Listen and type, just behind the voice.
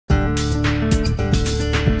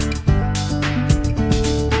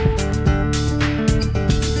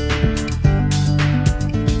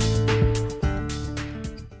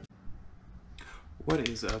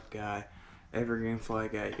up, guy? Evergreen fly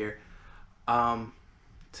guy here.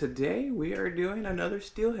 Today we are doing another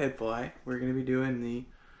steelhead fly. We're gonna be doing the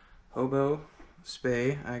hobo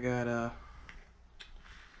spey. I got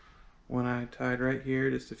one I tied right here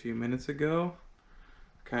just a few minutes ago.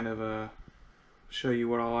 Kind of show you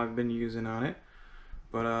what all I've been using on it.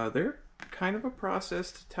 But they're kind of a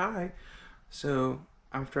process to tie. So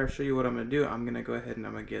after I show you what I'm gonna do, I'm gonna go ahead and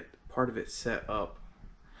I'm gonna get part of it set up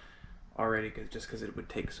already, just because it would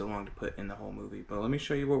take so long to put in the whole movie. But let me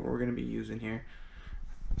show you what we're going to be using here.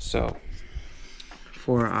 So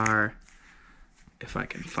for our, if I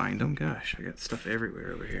can find them, gosh, I got stuff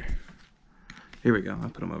everywhere over here. Here we go, I'll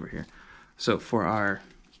put them over here. So for our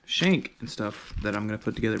shank and stuff that I'm going to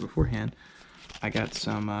put together beforehand, I got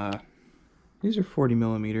some, these are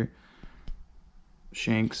 40mm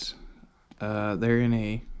shanks. They're in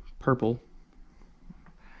a purple.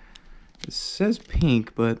 It says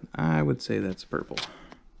pink, but I would say that's purple.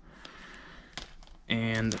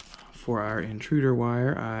 And for our intruder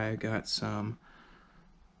wire, I got some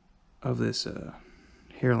of this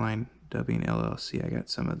Hairline Dubbing LLC. I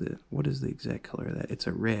got some of the, what is the exact color of that? It's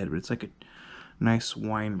a red, but it's like a nice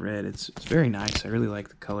wine red. It's very nice. I really like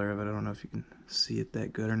the color of it. I don't know if you can see it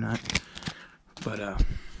that good or not. But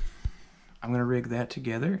I'm going to rig that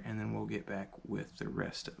together, and then we'll get back with the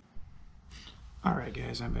rest of it. Alright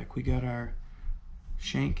guys, I'm back. We got our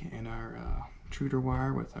shank and our intruder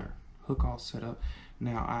wire with our hook all set up.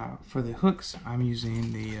 Now for the hooks, I'm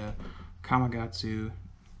using the Kamagatsu,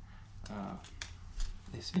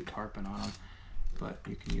 they say tarpon on them, but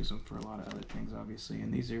you can use them for a lot of other things obviously.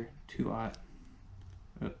 And these are 2/0.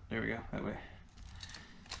 Oh, there we go, that way.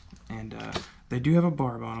 And they do have a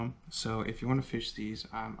barb on them, so if you want to fish these,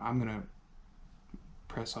 I'm going to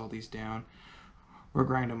press all these down or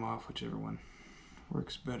grind them off, whichever one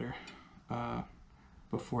works better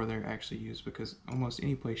before they're actually used, because almost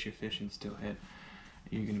any place you're fishing steelhead,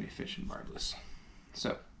 you're going to be fishing barbless.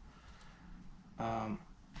 So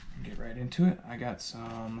get right into it. I got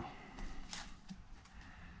some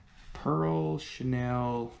pearl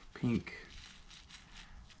Chanel pink,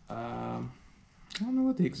 I don't know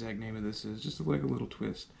what the exact name of this is, just like a little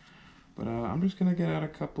twist, but I'm just going to get out a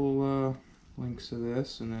couple links of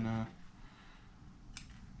this and then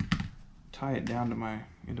tie it down to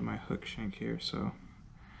into my hook shank here. So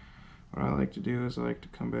what I like to do is I like to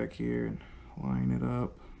come back here and line it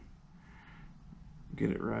up, get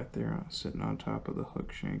it right there sitting on top of the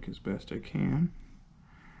hook shank as best I can,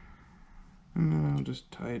 and then I'll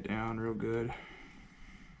just tie it down real good.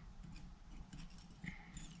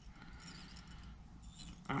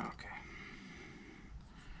 Okay,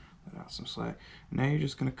 let out some slack. Now you're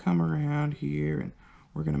just going to come around here and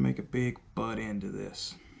we're going to make a big butt end to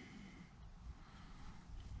this.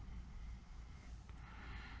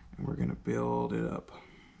 We're going to build it up.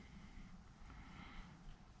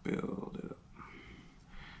 Build it up.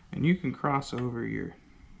 And you can cross over your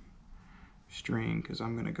string, because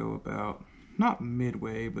I'm going to go about, not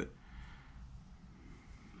midway, but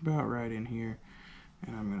about right in here.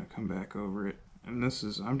 And I'm going to come back over it. And this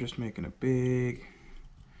is, I'm just making a big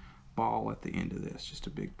ball at the end of this, just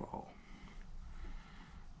a big ball.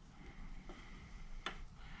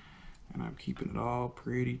 And I'm keeping it all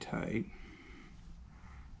pretty tight.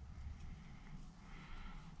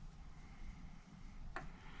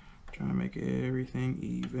 Trying to make everything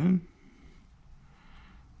even.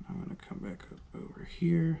 I'm going to come back up over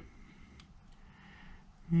here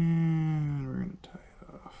and we're going to tie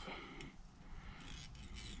it off.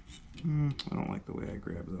 I don't like the way I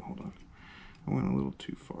grabbed it. Hold on. I went a little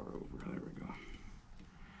too far over. There we go.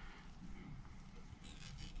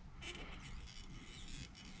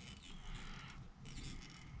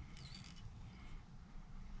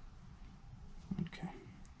 Okay.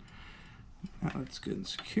 Now that's good and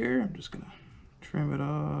secure. I'm just going to trim it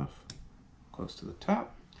off close to the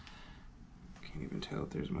top. Can't even tell if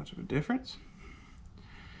there's much of a difference.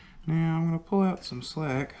 Now I'm going to pull out some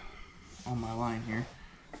slack on my line here.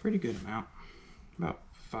 Pretty good amount. About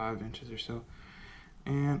 5 inches or so.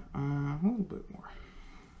 And a little bit more.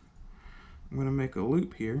 I'm going to make a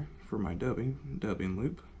loop here for my dubbing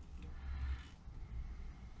loop.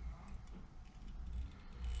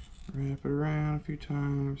 Wrap it around a few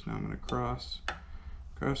times. Now I'm going to cross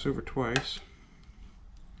over twice.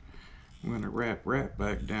 I'm going to wrap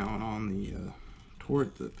back down on the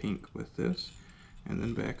toward the pink with this, and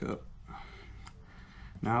then back up.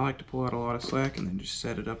 Now I like to pull out a lot of slack and then just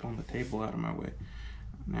set it up on the table out of my way.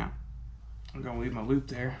 Now I'm going to leave my loop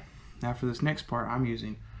there. Now for this next part, I'm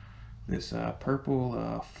using this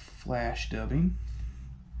purple flash dubbing.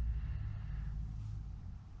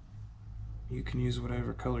 You can use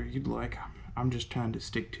whatever color you'd like. I'm just trying to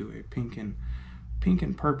stick to a pink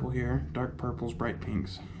and purple here, dark purples, bright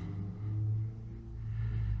pinks,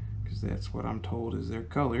 because that's what I'm told is their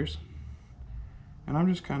colors. And I'm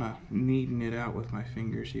just kind of kneading it out with my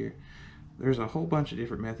fingers here. There's a whole bunch of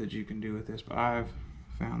different methods you can do with this, but I've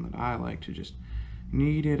found that I like to just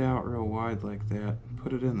knead it out real wide like that,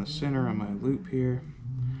 put it in the center of my loop here,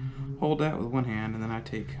 hold that with one hand, and then I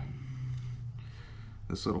take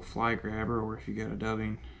this little fly grabber, or if you got a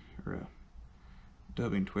dubbing or a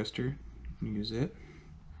dubbing twister, you can use it.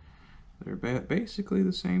 They're basically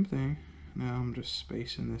the same thing. Now I'm just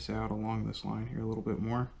spacing this out along this line here a little bit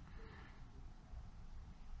more.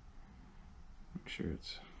 Make sure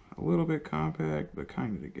it's a little bit compact, but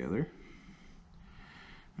kind of together.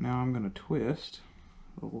 Now I'm going to twist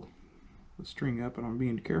the string up, and I'm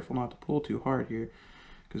being careful not to pull too hard here,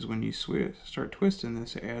 because when you start twisting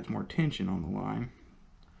this, it adds more tension on the line,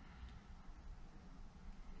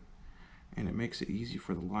 and it makes it easy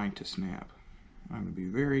for the line to snap. I'm going to be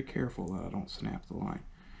very careful that I don't snap the line.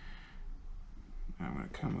 Now I'm going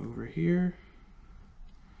to come over here,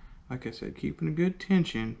 like I said, keeping a good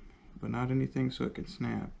tension, but not anything so it can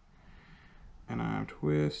snap, and I'm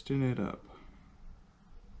twisting it up.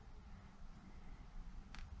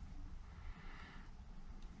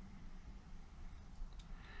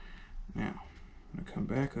 Now, I'm going to come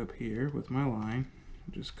back up here with my line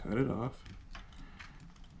and just cut it off.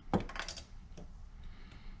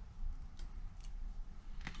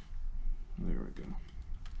 There we go.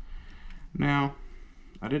 Now,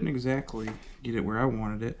 I didn't exactly get it where I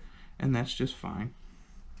wanted it, and that's just fine.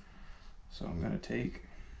 So I'm going to take,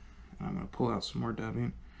 and I'm going to pull out some more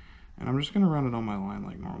dubbing, and I'm just going to run it on my line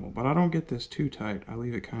like normal. But I don't get this too tight. I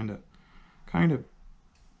leave it kind of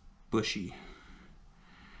bushy.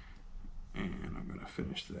 And I'm going to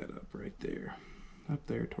finish that up right there, up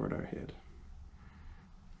there toward our head.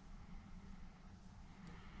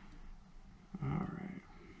 Alright.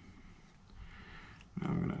 Now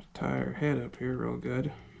I'm going to tie our head up here real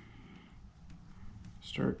good.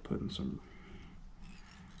 Start putting some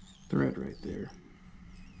thread right there.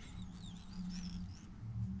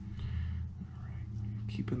 Alright.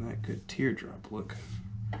 Keeping that good teardrop look.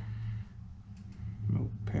 I'll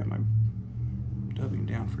pat my dubbing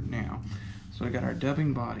down for now. So I got our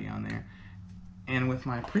dubbing body on there, and with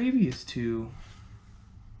my previous two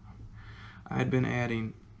I had been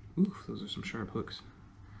adding, oof, those are some sharp hooks,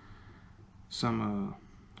 some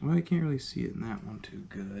well, you can't really see it in that one too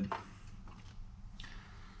good.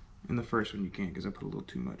 In the first one you can't, because I put a little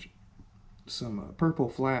too much, some purple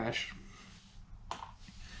flash,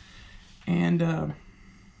 and I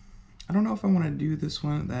don't know if I want to do this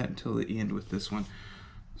one until the end with this one,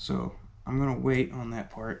 so I'm going to wait on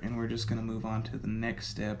that part, and we're just going to move on to the next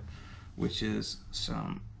step, which is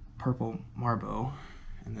some purple Marbo.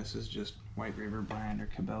 And this is just White River brand or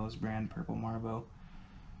Cabela's brand purple Marbo.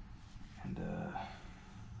 And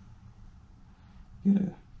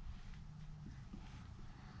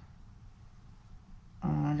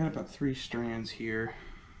I got about 3 strands here.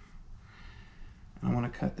 And I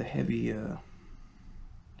want to cut the heavy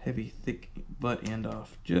thick butt end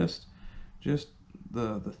off, just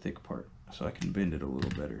the thick part, so I can bend it a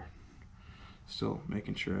little better. Still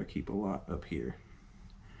making sure I keep a lot up here.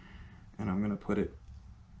 And I'm going to put it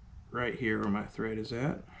right here where my thread is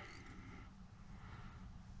at.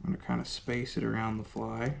 I'm going to kind of space it around the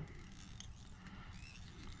fly.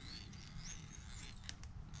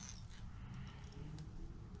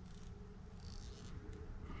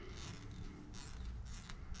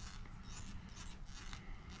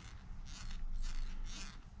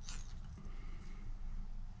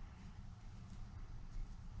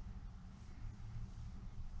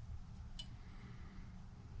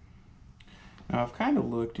 Now I've kind of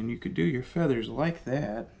looked, and you could do your feathers like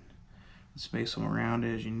that. Space them around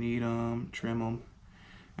as you need them, trim them.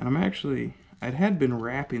 And I had been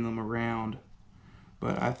wrapping them around,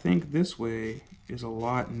 but I think this way is a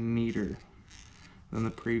lot neater than the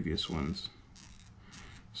previous ones.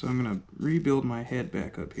 So I'm going to rebuild my head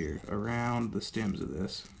back up here around the stems of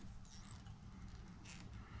this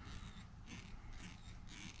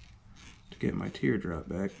to get my teardrop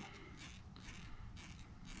back.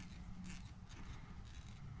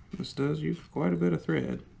 This does use quite a bit of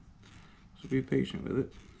thread, so be patient with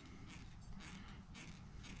it.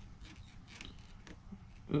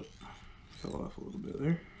 Oh, fell off a little bit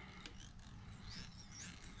there.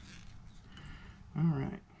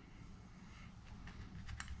 Alright.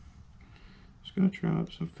 Just going to trim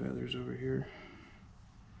up some feathers over here.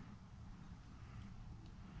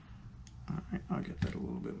 Alright, I'll get that a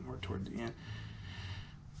little bit more toward the end.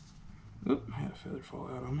 Oop, I had a feather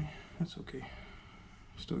fall out on me. That's okay.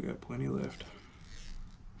 Still got plenty left.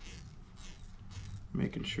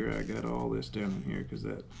 Making sure I got all this down in here because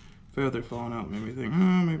that feather falling out made me think, oh,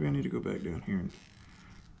 maybe I need to go back down here and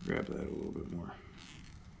grab that a little bit more.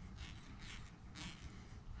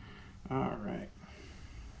 All right.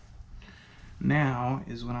 Now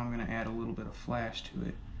is when I'm going to add a little bit of flash to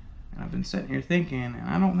it. And I've been sitting here thinking, and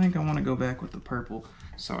I don't think I want to go back with the purple.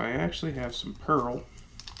 So I actually have some pearl.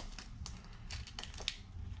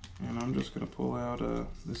 And I'm just going to pull out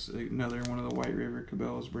this another one of the White River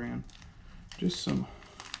Cabela's brand. Just some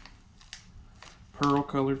pearl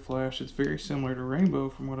colored flash. It's very similar to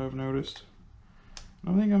rainbow from what I've noticed.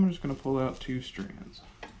 I think I'm just going to pull out 2 strands.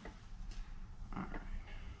 Alright.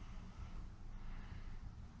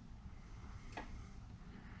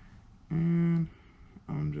 And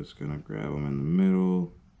I'm just going to grab them in the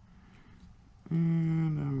middle.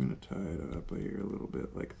 And I'm going to tie it up here a little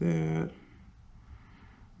bit like that.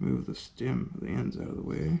 Move the stem, the ends out of the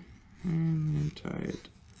way, and then tie it.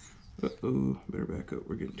 Uh-oh, better back up,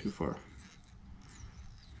 we're getting too far.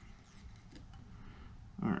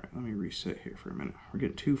 Alright, let me reset here for a minute. We're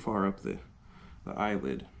getting too far up the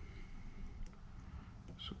eyelid.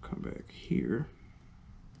 So come back here.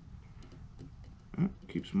 Oh,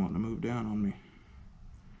 keeps wanting to move down on me.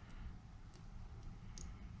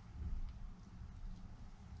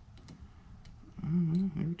 I don't know,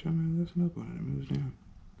 every time I listen up on it, it moves down.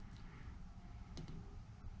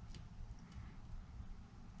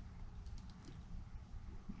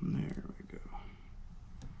 There we go.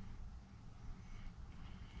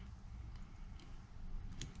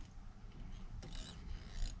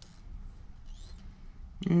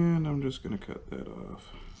 And I'm just going to cut that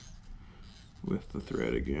off with the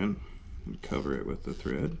thread again and cover it with the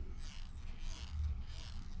thread.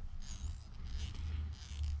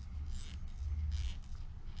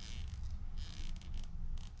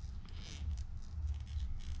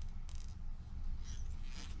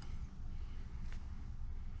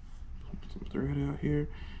 Some thread out here,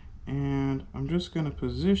 and I'm just going to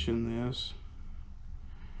position this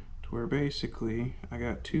to where basically I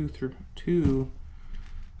got two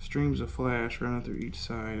streams of flash running through each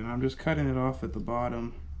side, and I'm just cutting it off at the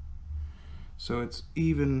bottom so it's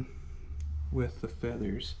even with the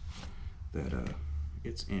feathers that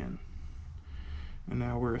it's in. And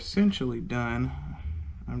now we're essentially done.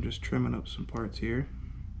 I'm just trimming up some parts here.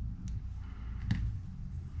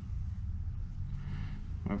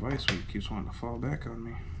 My vice weight keeps wanting to fall back on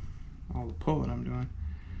me, all the pulling I'm doing.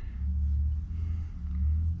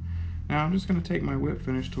 Now I'm just going to take my whip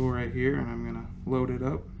finish tool right here and I'm going to load it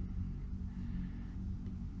up.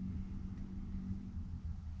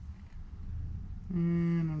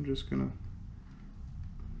 And I'm just going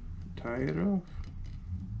to tie it off.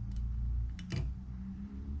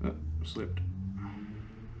 Oh, slipped.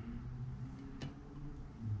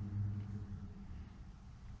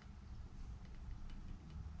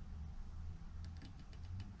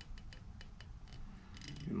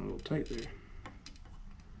 Getting a little tight there.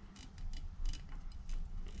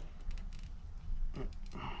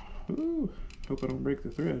 Ooh, hope I don't break the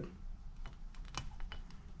thread.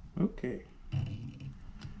 Okay.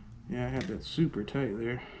 Yeah, I had that super tight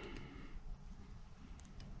there.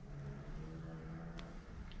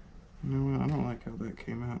 You know what? I don't like how that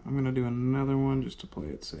came out. I'm gonna do another one just to play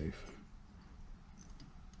it safe.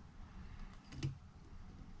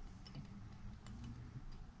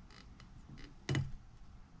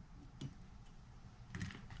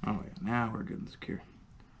 Oh yeah, now we're good and secure.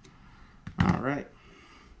 All right.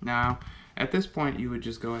 Now, at this point, you would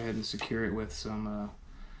just go ahead and secure it with some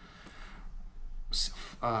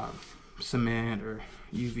cement or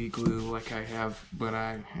UV glue like I have, but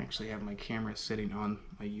I actually have my camera sitting on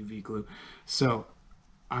my UV glue, so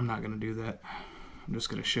I'm not going to do that. I'm just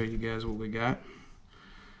going to show you guys what we got.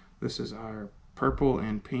 This is our purple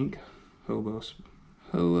and pink hobo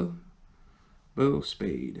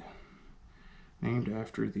spade, named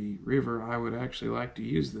after the river I would actually like to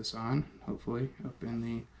use this on, hopefully, up in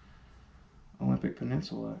the Olympic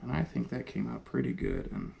Peninsula, and I think that came out pretty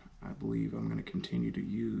good, and I believe I'm going to continue to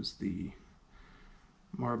use the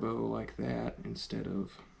Marbo like that instead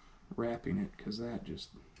of wrapping it, because that just,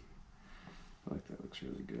 I feel like that looks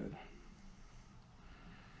really good.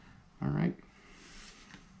 Alright.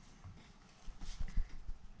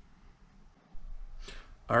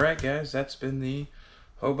 Alright guys, that's been the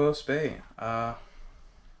Hobo Spey. There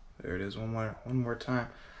it is one more time.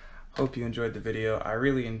 Hope you enjoyed the video. I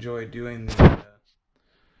really enjoy doing the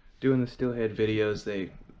SteelHead videos.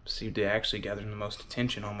 They seem to actually gather the most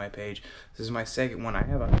attention on my page. This is my second one. I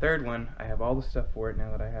have a third one. I have all the stuff for it now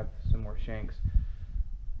that I have some more shanks.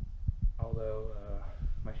 Although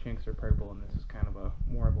my shanks are purple and this is kind of a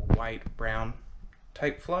more light brown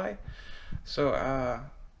type fly. So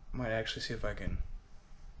might actually see if I can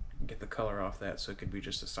get the color off that so it could be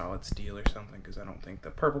just a solid steel or something, because I don't think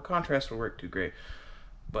the purple contrast will work too great.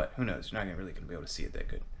 But who knows? You're not really going to be able to see it that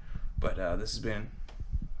good. But this has been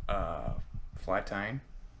fly tying.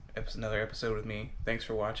 Another episode with me. Thanks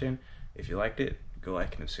for watching. If you liked it, go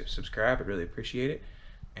like and subscribe. I'd really appreciate it.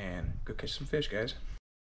 And go catch some fish, guys.